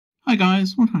Hi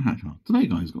guys, One Hat Hatcher. Today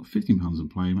guys, got £15 in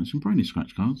play, matching brand new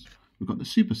scratch cards. We've got the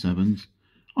Super 7s.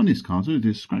 On this card, we'll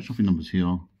do scratch off your numbers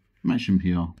here, match them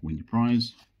here, win your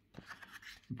prize.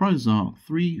 The prizes are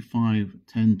 3, 5,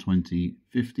 10, 20,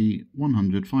 50,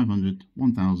 100, 500,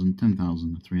 1000,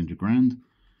 10,000, 300 grand.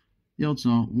 The odds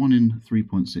are 1 in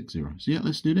 3.60. So yeah,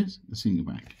 let's do this. Let's see you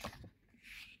back.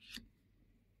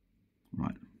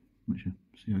 Right, make sure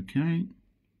see okay.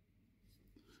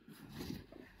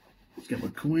 Let's get my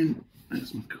coin.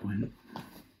 There's my coin.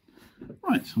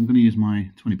 Right, so I'm going to use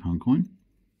my £20 coin.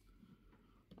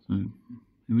 So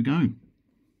here we go.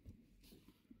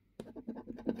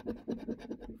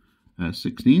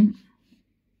 16.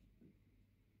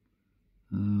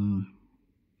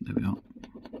 There we are.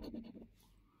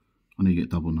 I need to get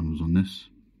double numbers on this.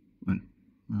 Right.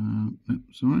 Yep,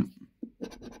 it's alright.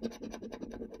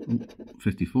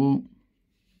 54.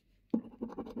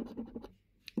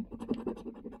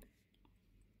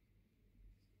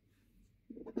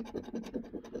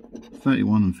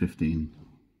 31 and 15.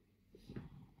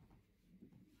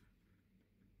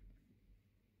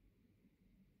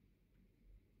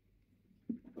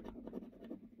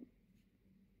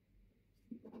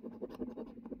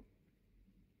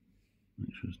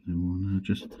 Make sure there's no more on there.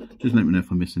 Just let me know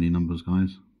if I miss any numbers,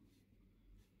 guys.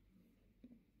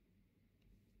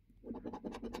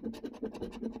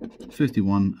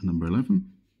 '51 and number 11.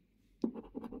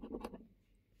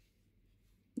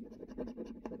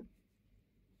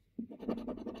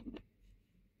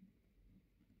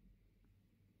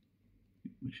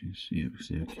 Which is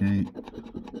see okay.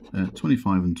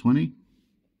 25 and 20.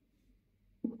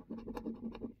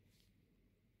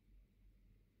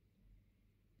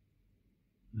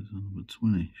 There's number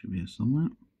 20. Should be here somewhere.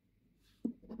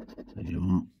 There you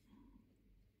are.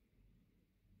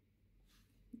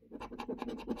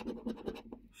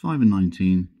 5 and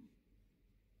 19.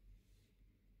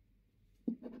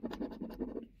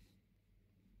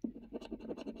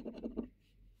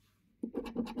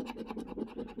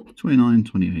 29,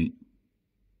 28.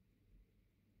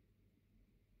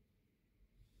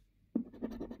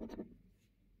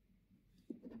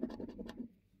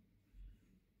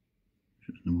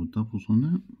 Just no more doubles on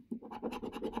that.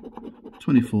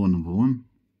 24, number 1.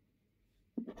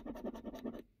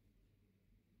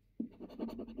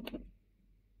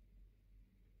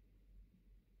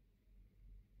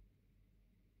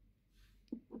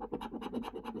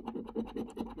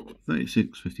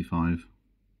 36, 55.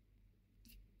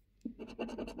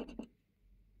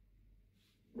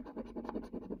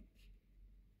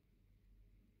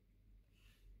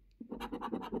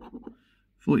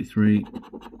 43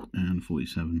 and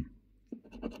 47.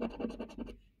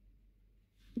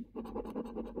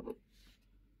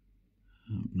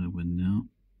 No win now.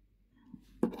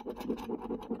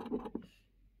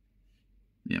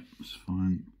 Yep, that's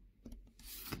fine.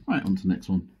 Right, on to the next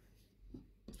one.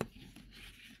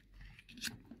 Push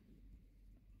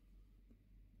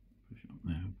it up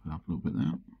there, put up a little bit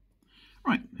there.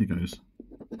 Right, here goes.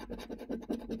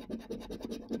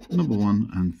 Number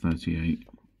 1 and 38.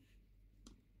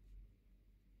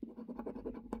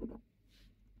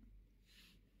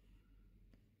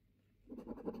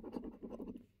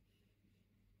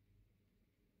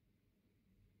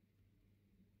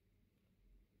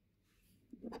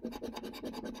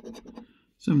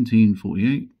 17,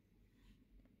 48.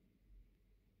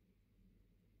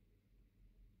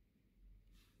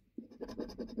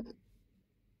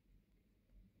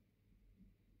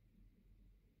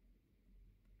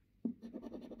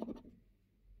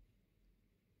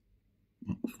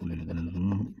 48 there as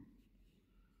well.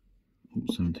 Oh,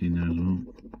 17 there as well.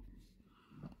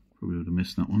 Probably would have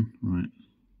missed that one. Right.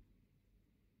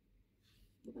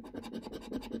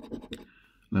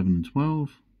 11 and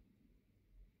 12.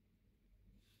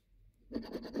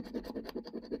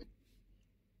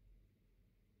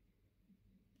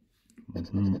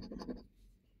 12 out.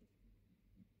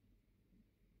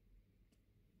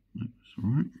 That's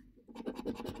alright.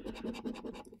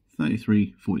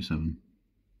 33, 47.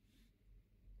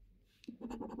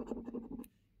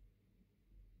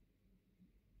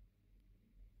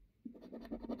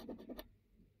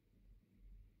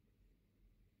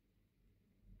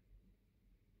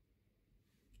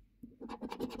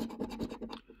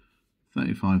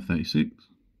 35, 36.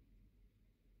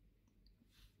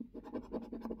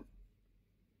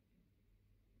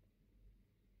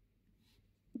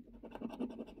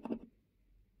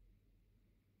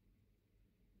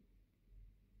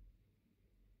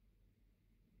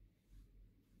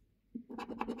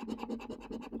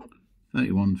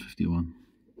 31, 51.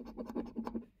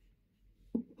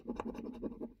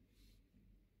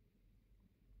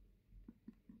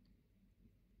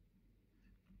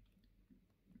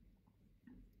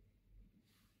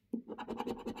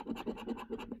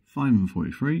 5 and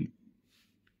 43.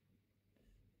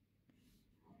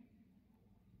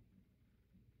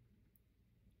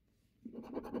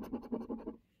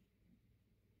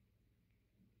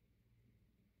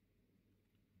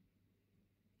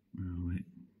 Where are we?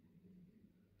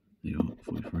 There you are,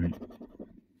 43.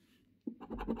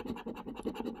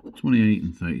 28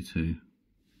 and 32.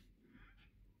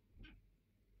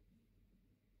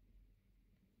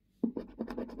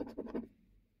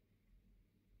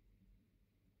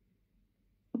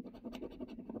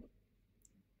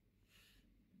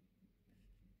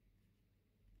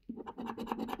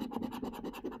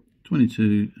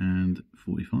 22 and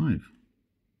 45.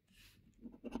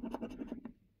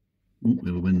 Oh, we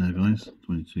have a win there, guys.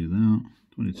 22 there.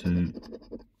 22.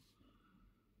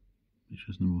 Which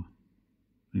has no more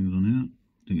things on here.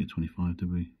 Didn't get 25,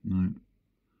 did we? No.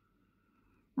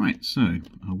 Right, so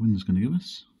our win's going to give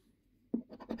us.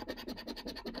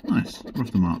 Nice. We're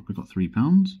off the mark. We've got £3.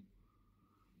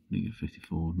 Didn't get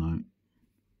 54, no.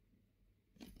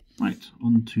 Right,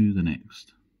 on to the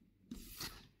next.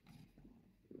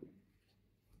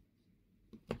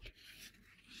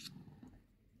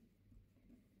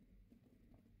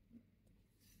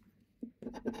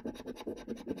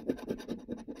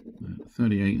 Uh,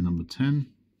 38 and number 10.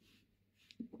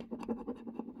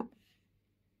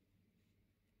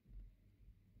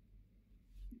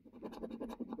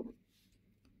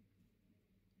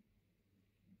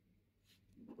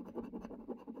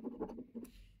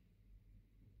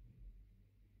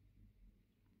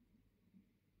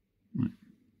 Right.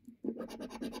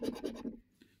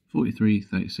 43,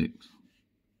 36.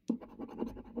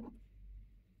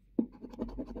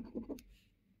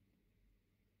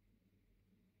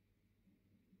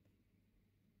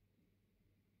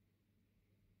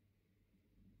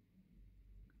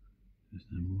 There's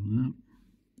no more of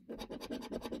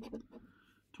that.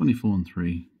 24 and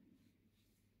 3.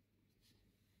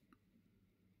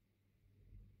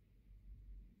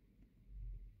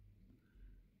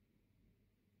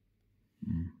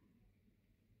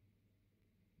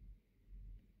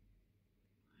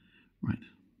 Right,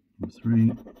 number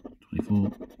 3,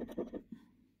 24.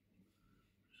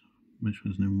 Make sure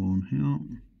there's no more on here.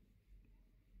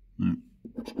 No.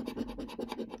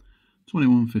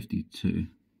 21, 52.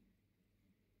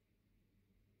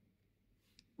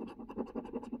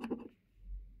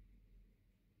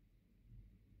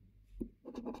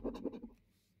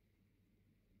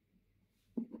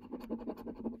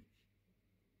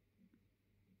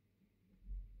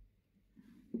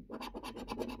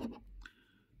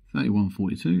 Thirty-one,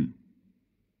 42.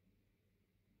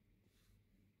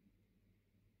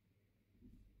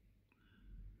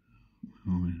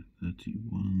 Where are we?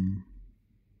 31.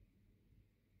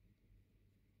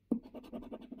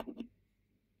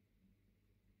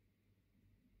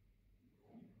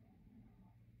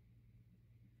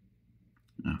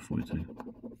 Ah, 42.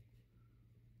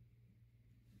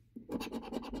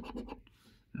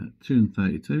 2 and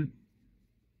 32.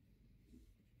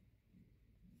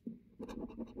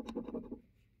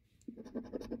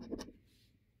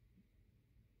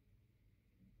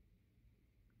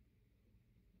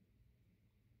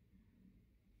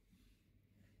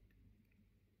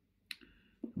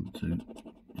 Number 2.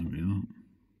 Here we are.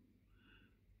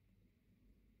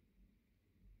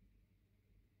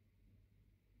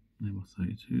 Number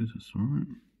 32, that's alright.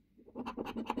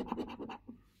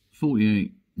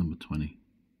 48, number 20.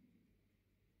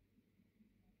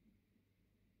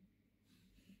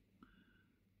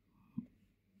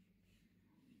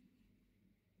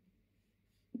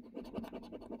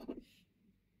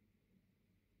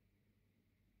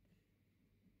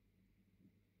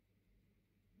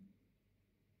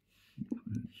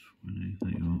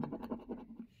 There you are.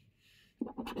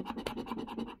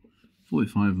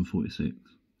 45 and 46.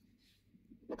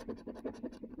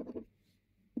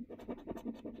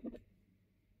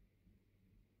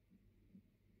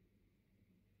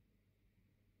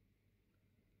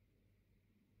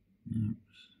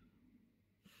 Oops.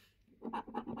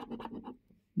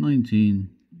 19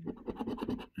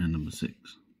 and number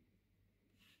 6.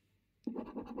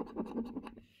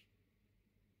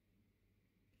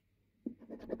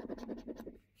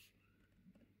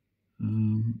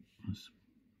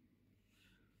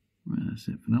 That's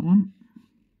it for that one.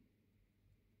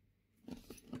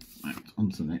 Right, on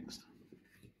to the next.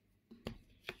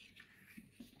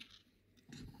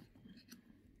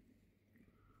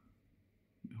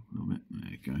 A little bit. There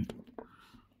you go.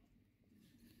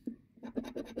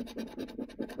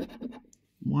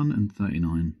 1 and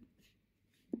 39.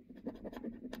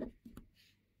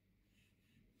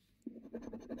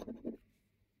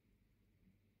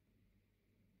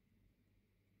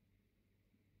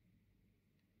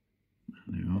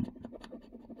 There you are.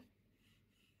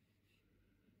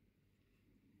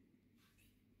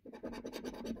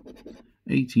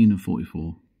 $18 and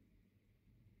 $44.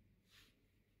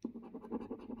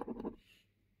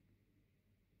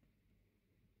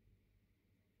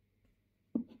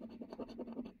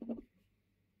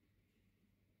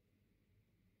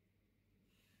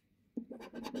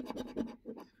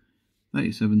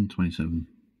 $37.27.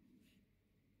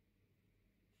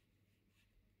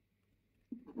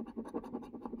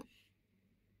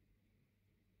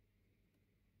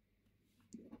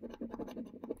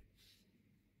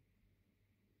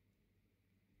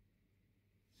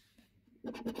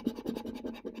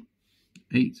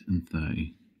 $8 and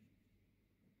 $30.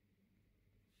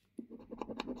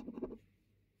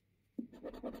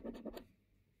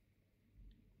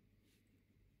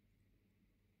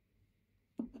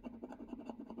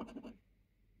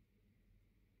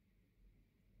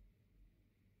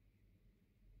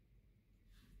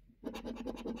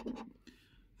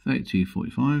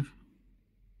 $32.45.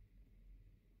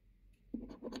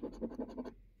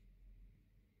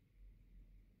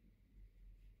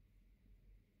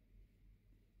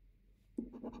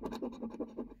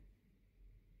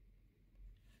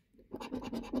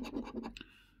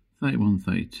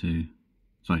 $31.32.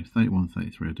 Sorry,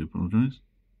 $31.33. I do apologise.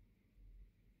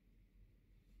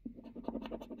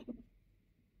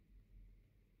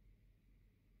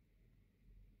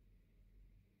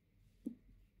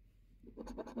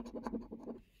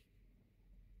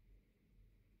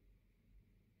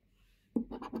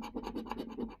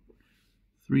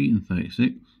 $3 and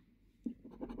 $36.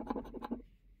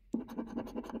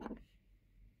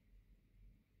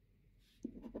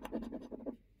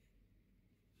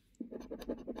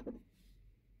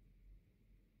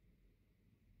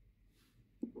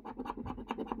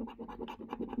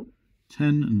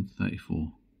 $10 and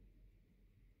 $34.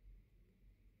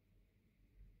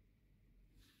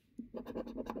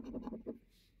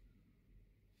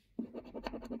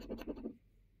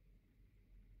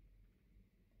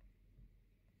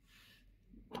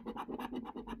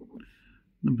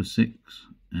 Number 6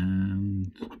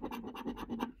 and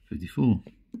 54.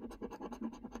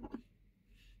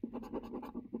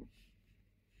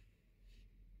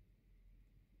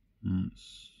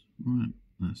 That's right.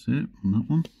 That's it on that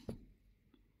one.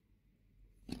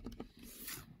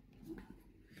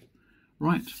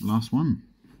 Right, last one.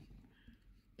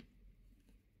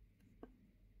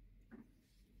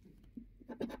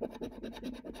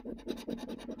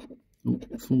 Oh,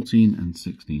 14 and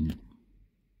 16.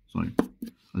 Sorry,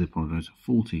 I do apologise.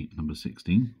 40, number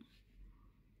 16.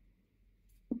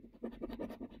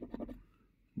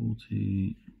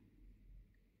 40.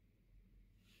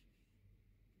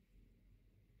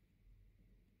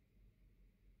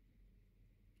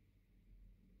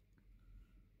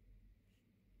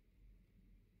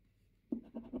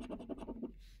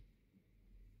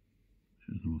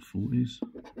 Here's number 40s.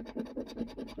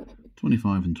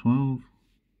 25 and 12.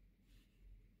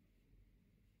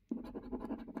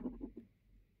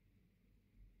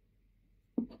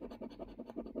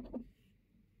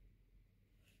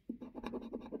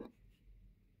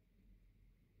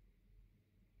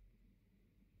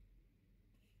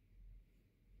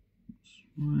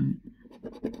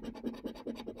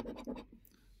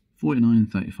 49,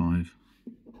 35.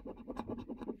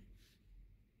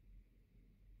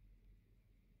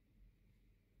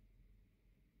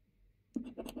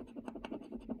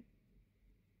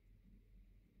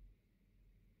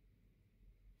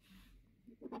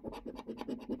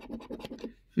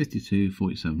 $52,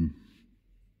 47.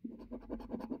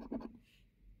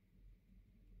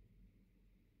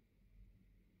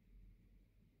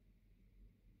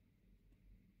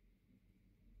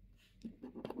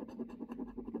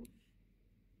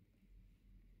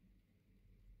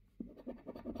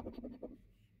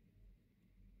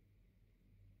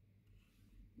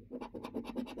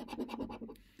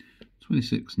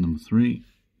 $26, number 3.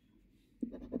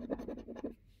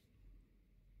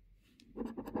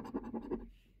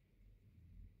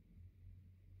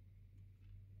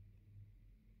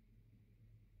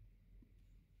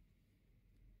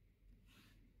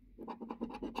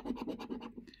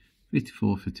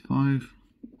 $54, 55.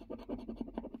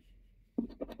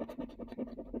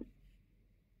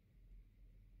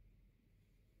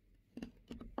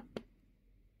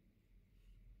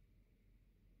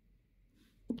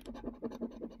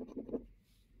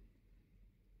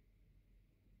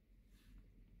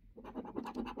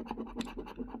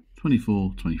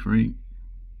 $24, 23.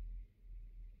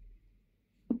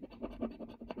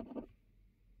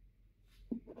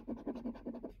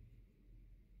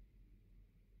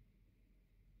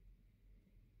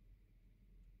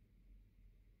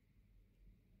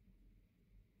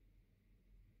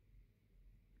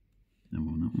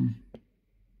 number on that one.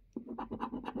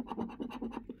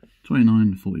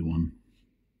 2941.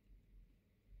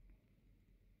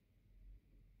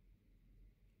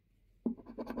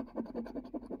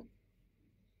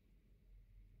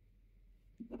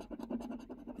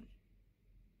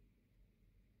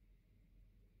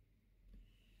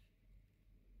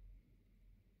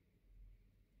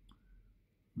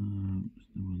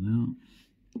 Still out.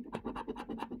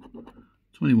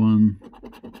 21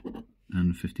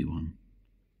 and 51.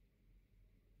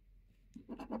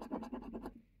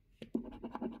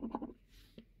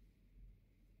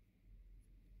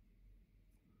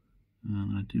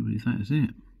 And I do believe that is it.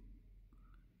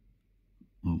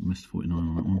 Oh, missed 49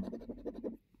 on that one.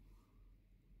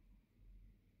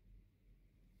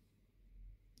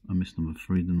 I missed number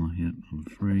 3, didn't I? Yeah, number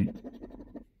 3.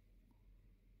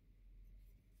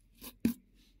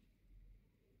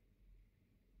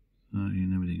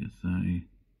 Never did get 30.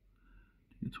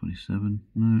 Did get 27?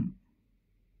 No.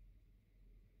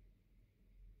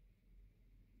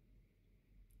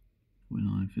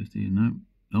 $49, $50, no.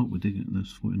 Oh, we did get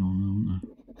those 49 now, wasn't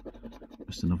there?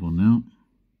 Just another one now.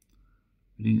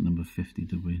 We didn't get number 50,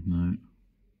 did we? No.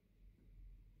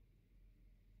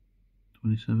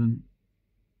 27?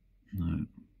 No.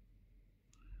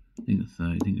 Didn't get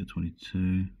 30, didn't get 22.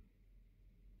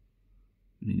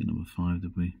 We didn't get number 5,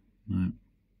 did we? No.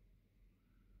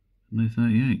 No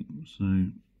 38, so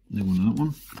they won that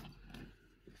one.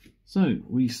 So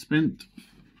we spent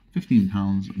 £15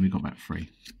 and we got back 3.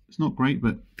 It's not great,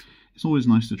 but it's always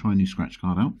nice to try a new scratch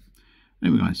card out.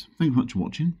 Anyway guys, thank you very much for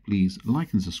watching. Please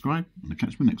like and subscribe, and I'll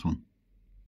catch you in the next one.